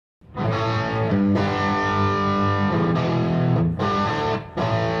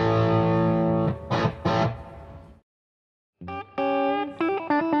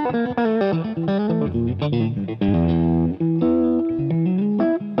Hey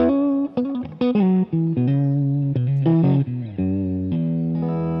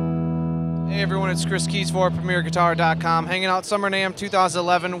everyone, it's Chris Keys for PremierGuitar.com, hanging out Summer NAMM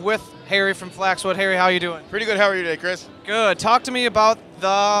 2011 with Harry from Flaxwood. Harry, how you doing? Pretty good. How are you today, Chris? Good. Talk to me about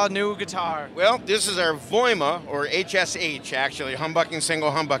the new guitar. Well, this is our Voima, or HSH, actually, humbucking,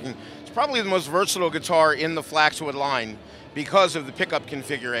 single humbucking. It's probably the most versatile guitar in the Flaxwood line because of the pickup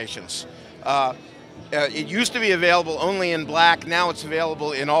configurations. It used to be available only in black. Now it's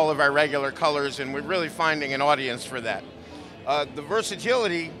available in all of our regular colors, and we're really finding an audience for that. The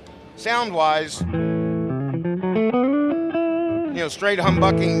versatility, sound-wise, straight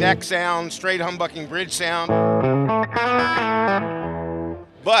humbucking neck sound, straight humbucking bridge sound,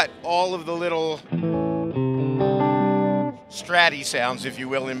 but all of the little stratty sounds, if you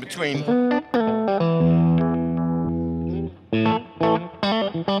will, in between.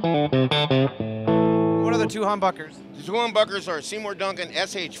 What are the two humbuckers? The two humbuckers are a Seymour Duncan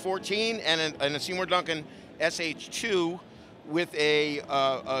SH14 and a Seymour Duncan SH2 with a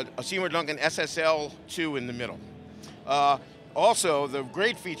Seymour Duncan SSL2 in the middle. Also, the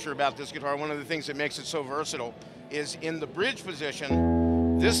great feature about this guitar, one of the things that makes it so versatile, is in the bridge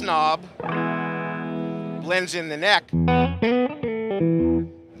position, this knob blends in the neck,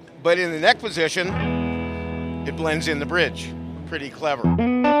 but in the neck position, it blends in the bridge. Pretty clever.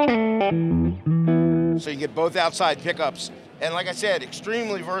 So you get both outside pickups. And like I said,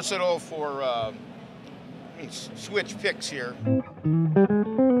 extremely versatile for switch picks here.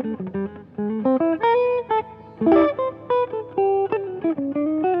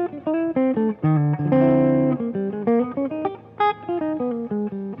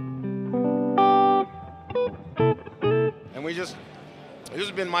 And this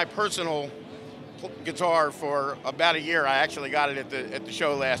has been my personal guitar for about a year. I actually got it at the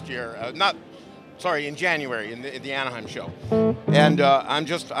show last year. In January in the Anaheim show. And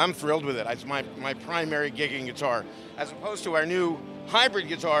I'm thrilled with it. It's my primary gigging guitar. As opposed to our new hybrid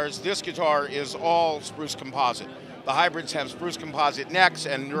guitars, this guitar is all spruce composite. The hybrids have spruce composite necks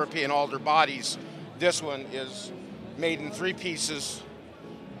and European alder bodies. This one is made in 3 pieces,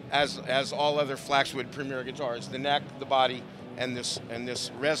 as all other Flaxwood Premier guitars: the neck, the body, and this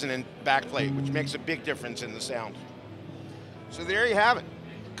resonant backplate, which makes a big difference in the sound. So there you have it.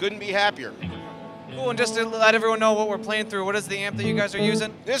 Couldn't be happier. Cool, and just to let everyone know what we're playing through, what is the amp that you guys are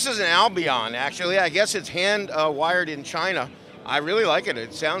using? This is an Albion, actually. I guess it's hand wired in China. I really like it.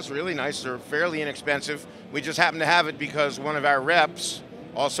 It sounds really nice. They're fairly inexpensive. We just happen to have it because one of our reps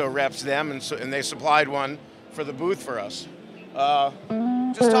also reps them, and they supplied one for the booth for us.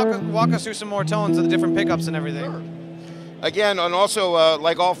 Just walk us through some more tones of the different pickups and everything. Sure. Again, and also,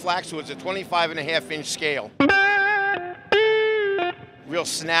 like all Flaxwoods, a 25.5-inch scale. Real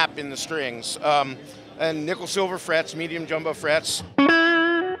snap in the strings. And nickel silver frets, medium jumbo frets.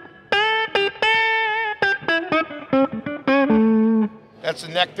 That's the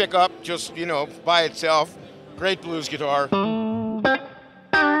neck pickup, just, by itself. Great blues guitar.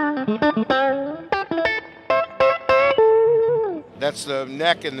 That's the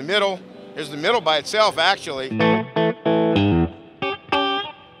neck in the middle. Here's the middle by itself, actually.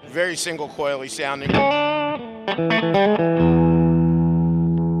 Very single coily sounding.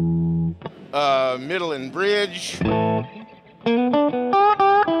 Middle and bridge. Bridge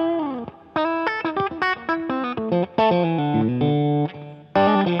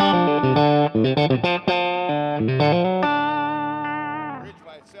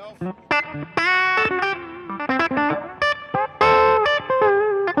by itself.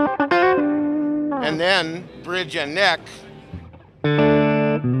 And then bridge and neck,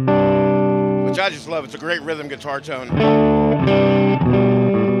 which I just love. It's a great rhythm guitar tone.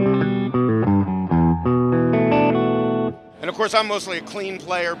 And of course, I'm mostly a clean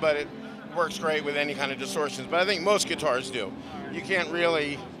player, but it works great with any kind of distortions. But I think most guitars do. You can't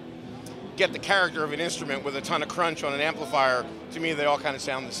really get the character of an instrument with a ton of crunch on an amplifier. To me, they all kind of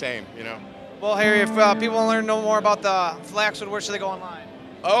sound the same, Well, Harry, if people want to learn more about the Flaxwood, where should they go online?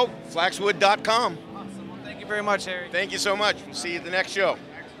 Oh, Flaxwood.com. Awesome. Well, thank you very much, Harry. Thank you so much. We'll see you at the next show.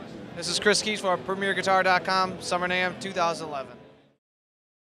 This is Chris Keys for PremierGuitar.com, Summer NAMM 2011.